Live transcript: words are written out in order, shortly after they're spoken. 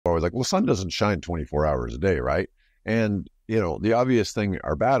always like, well, the sun doesn't shine 24 hours a day, right? And, the obvious thing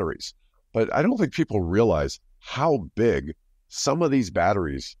are batteries. But I don't think people realize how big some of these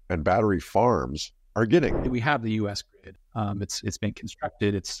batteries and battery farms are getting. We have the U.S. grid. It's been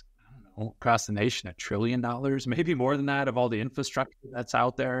constructed. It's, I don't know, across the nation, $1 trillion, maybe more than that, of all the infrastructure that's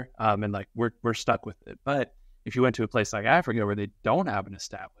out there. And like we're stuck with it. But if you went to a place like Africa where they don't have an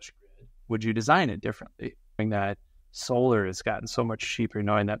established grid, would you design it differently? Knowing that solar has gotten so much cheaper,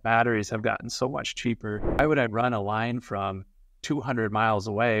 knowing that batteries have gotten so much cheaper, why would I run a line from 200 miles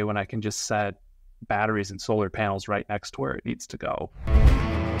away when I can just set batteries and solar panels right next to where it needs to go?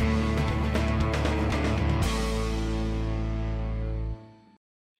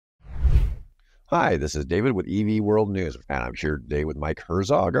 Hi, this is David with EV World News, and I'm here today with Mike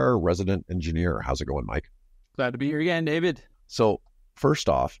Herzog, our resident engineer. How's it going, Mike? Glad to be here again, David. So first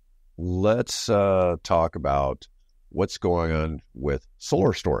off, let's talk about what's going on with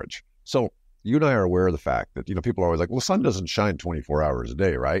solar storage. So you and I are aware of the fact that, people are always like, well, the sun doesn't shine 24 hours a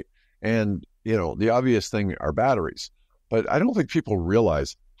day, right? And, the obvious thing are batteries. But I don't think people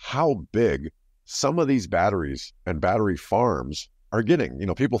realize how big some of these batteries and battery farms are getting.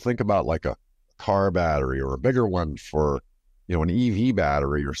 People think about like a car battery or a bigger one for, an EV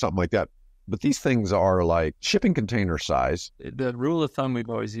battery or something like that. But these things are like shipping container size. The rule of thumb we've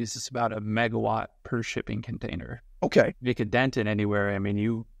always used is about a megawatt per shipping container. Okay. If you could dent it anywhere, I mean,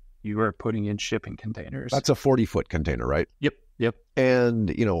 you are putting in shipping containers. That's a 40-foot container, right? Yep.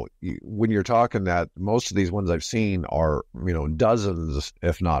 And, when you're talking that, most of these ones I've seen are, dozens,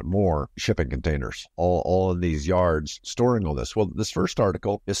 if not more, shipping containers, all in these yards storing all this. Well, this first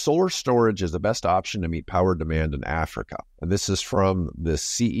article is solar storage is the best option to meet power demand in Africa. And this is from the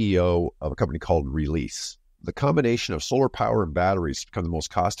CEO of a company called Release. The combination of solar power and batteries become the most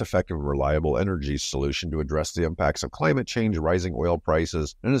cost-effective and reliable energy solution to address the impacts of climate change, rising oil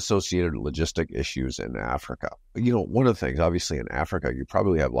prices, and associated logistic issues in Africa. One of the things, obviously, in Africa, you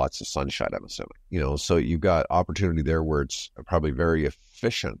probably have lots of sunshine, I'm assuming. So you've got opportunity there where it's probably very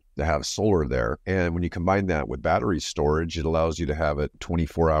efficient to have solar there. And when you combine that with battery storage, it allows you to have it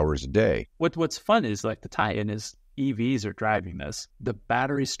 24 hours a day. What's fun is like the tie-in is EVs are driving this. The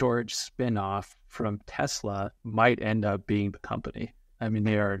battery storage spinoff from Tesla might end up being the company. I mean,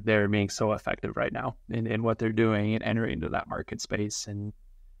 they're being so effective right now in what they're doing and entering into that market space and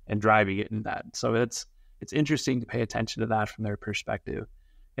driving it in that. So it's interesting to pay attention to that from their perspective.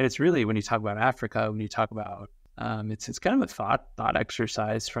 And it's really, when you talk about Africa, when you talk about it's kind of a thought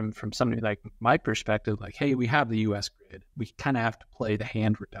exercise from somebody like my perspective, like, hey, we have the U.S. grid. We kind of have to play the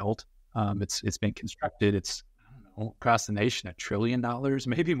hand we're dealt. It's been constructed. It's across the nation, $1 trillion,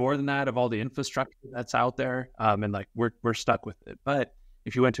 maybe more than that, of all the infrastructure that's out there. And like we're stuck with it. But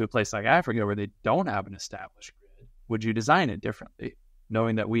if you went to a place like Africa where they don't have an established grid, would you design it differently?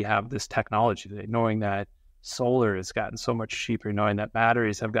 Knowing that we have this technology today, knowing that solar has gotten so much cheaper, knowing that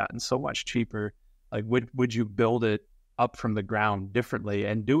batteries have gotten so much cheaper, like would you build it up from the ground differently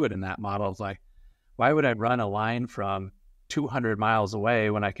and do it in that model? It's like, why would I run a line from 200 miles away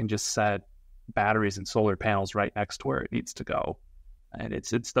when I can just set batteries and solar panels right next to where it needs to go? And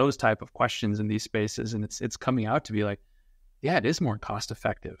it's those type of questions in these spaces, and it's coming out to be like, yeah, it is more cost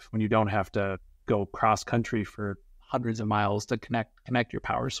effective when you don't have to go cross country for hundreds of miles to connect your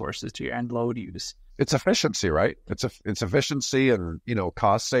power sources to your end load use. It's efficiency, right? It's efficiency and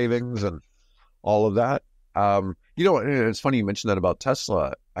cost savings and all of that. It's funny you mentioned that about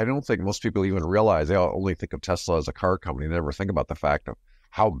Tesla. I don't think most people even realize, they only think of Tesla as a car company. They never think about the fact of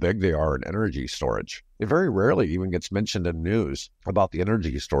how big they are in energy storage. It very rarely even gets mentioned in news about the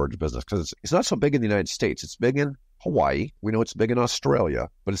energy storage business because it's not so big in the United States. It's big in Hawaii. We know it's big in Australia,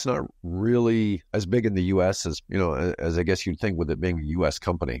 but it's not really as big in the U.S. as I guess you'd think with it being a U.S.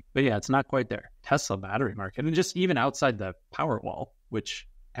 company. But yeah, it's not quite there. Tesla battery market, and just even outside the Powerwall, which,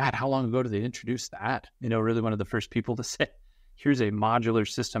 God, how long ago did they introduce that? Really one of the first people to say, here's a modular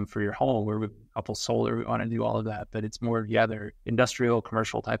system for your home where we couple solar, we want to do all of that. But it's more, they're industrial,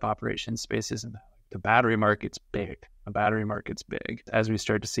 commercial type operation spaces. And the battery market's big. The battery market's big. As we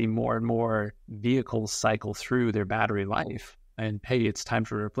start to see more and more vehicles cycle through their battery life, and hey, it's time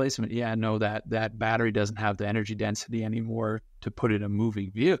for replacement. Yeah, no, that battery doesn't have the energy density anymore to put in a moving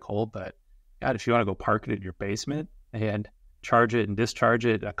vehicle. But God, if you want to go park it in your basement and charge it and discharge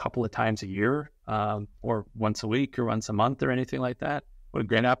it a couple of times a year, or once a week or once a month or anything like that, what a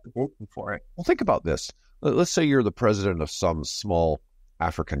great application for it. Well, think about this. Let's say you're the president of some small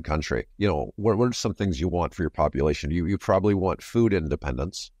African country. What are some things you want for your population? You probably want food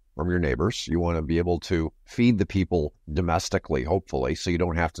independence. from your neighbors. You want to be able to feed the people domestically, hopefully, so you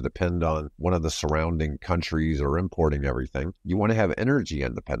don't have to depend on one of the surrounding countries or importing everything. You want to have energy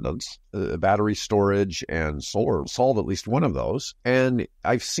independence. Battery storage and solar solve at least one of those. And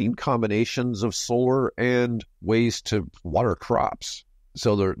I've seen combinations of solar and ways to water crops.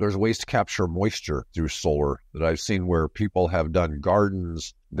 So there's ways to capture moisture through solar that I've seen where people have done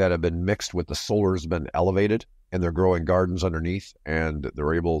gardens that have been mixed with the solar's been elevated, and they're growing gardens underneath, and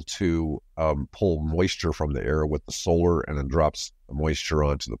they're able to pull moisture from the air with the solar, and then drops the moisture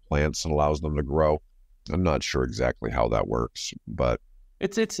onto the plants and allows them to grow. I'm not sure exactly how that works, but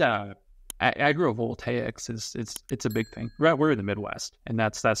it's agrovoltaics it's a big thing. We're in the Midwest, and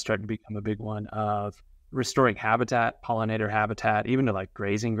that's starting to become a big one of restoring habitat, pollinator habitat, even to like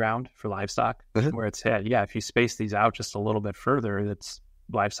grazing ground for livestock, where it's, if you space these out just a little bit further, it's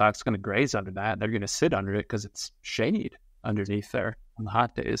livestock's going to graze under that. They're going to sit under it because it's shade underneath there on the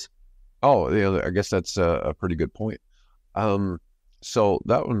hot days. Oh, yeah, I guess that's a pretty good point. So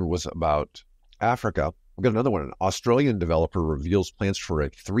that one was about Africa. We've got another one. An Australian developer reveals plans for a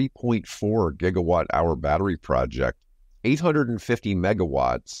 3.4 gigawatt hour battery project, 850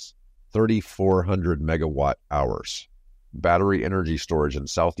 megawatts, 3,400 megawatt hours. Battery energy storage in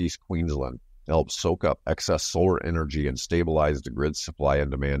southeast Queensland helps soak up excess solar energy and stabilize the grid supply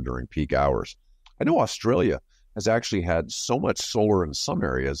and demand during peak hours. I know Australia has actually had so much solar in some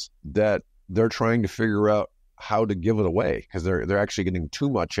areas that they're trying to figure out how to give it away because they're actually getting too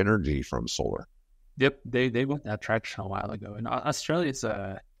much energy from solar. Yep, they went that direction a while ago. And Australia's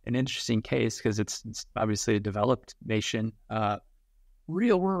an interesting case because it's obviously a developed nation,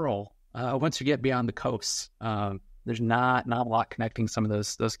 real rural. Once you get beyond the coasts, there's not a lot connecting some of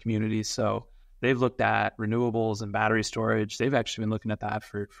those communities. So they've looked at renewables and battery storage. They've actually been looking at that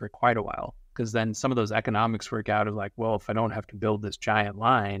for quite a while, because then some of those economics work out of like, well, if I don't have to build this giant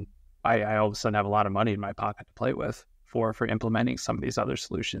line, I all of a sudden have a lot of money in my pocket to play with for implementing some of these other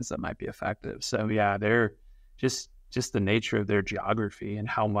solutions that might be effective. So yeah, they're just the nature of their geography and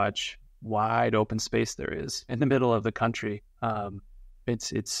how much wide open space there is in the middle of the country.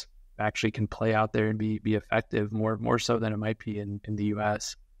 It's actually can play out there and be effective more so than it might be in the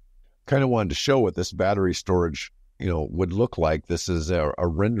US. Kind of wanted to show what this battery storage, would look like. This is a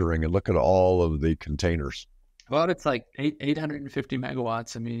rendering, and look at all of the containers. Well, it's like 850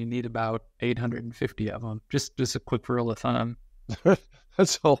 megawatts. I mean, you need about 850 of them. Just a quick rule of thumb.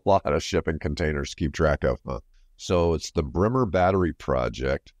 That's a lot of shipping containers to keep track of, huh? So it's the Bremer Battery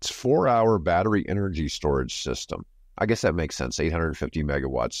Project. It's 4-hour battery energy storage system. I guess that makes sense. 850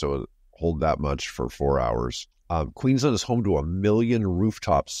 megawatts, so it hold that much for 4 hours. Queensland is home to 1 million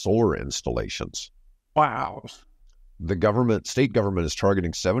rooftop solar installations. Wow. The state government is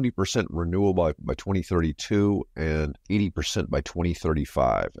targeting 70% renewable by 2032 and 80% by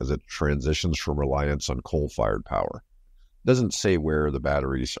 2035 as it transitions from reliance on coal-fired power. It doesn't say where the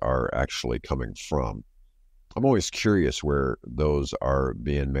batteries are actually coming from. I'm always curious where those are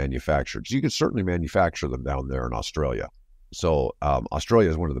being manufactured. You can certainly manufacture them down there in Australia. So Australia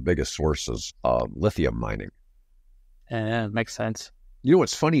is one of the biggest sources of lithium mining. Yeah, it makes sense. You know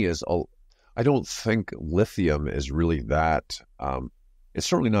what's funny is I don't think lithium is really that. It's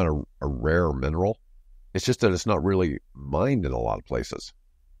certainly not a rare mineral. It's just that it's not really mined in a lot of places.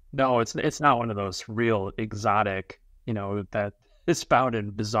 No, it's not one of those real exotic, that is found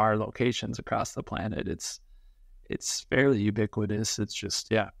in bizarre locations across the planet. It's fairly ubiquitous. It's just,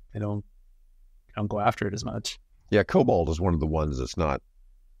 they don't go after it as much. Yeah, cobalt is one of the ones that's not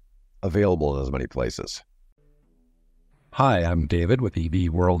available in as many places. Hi, I'm David with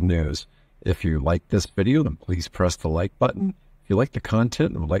EV World News. If you like this video, then please press the like button. If you like the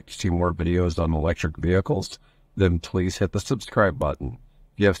content and would like to see more videos on electric vehicles, then please hit the subscribe button.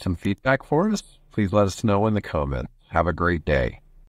 If you have some feedback for us, please let us know in the comments. Have a great day.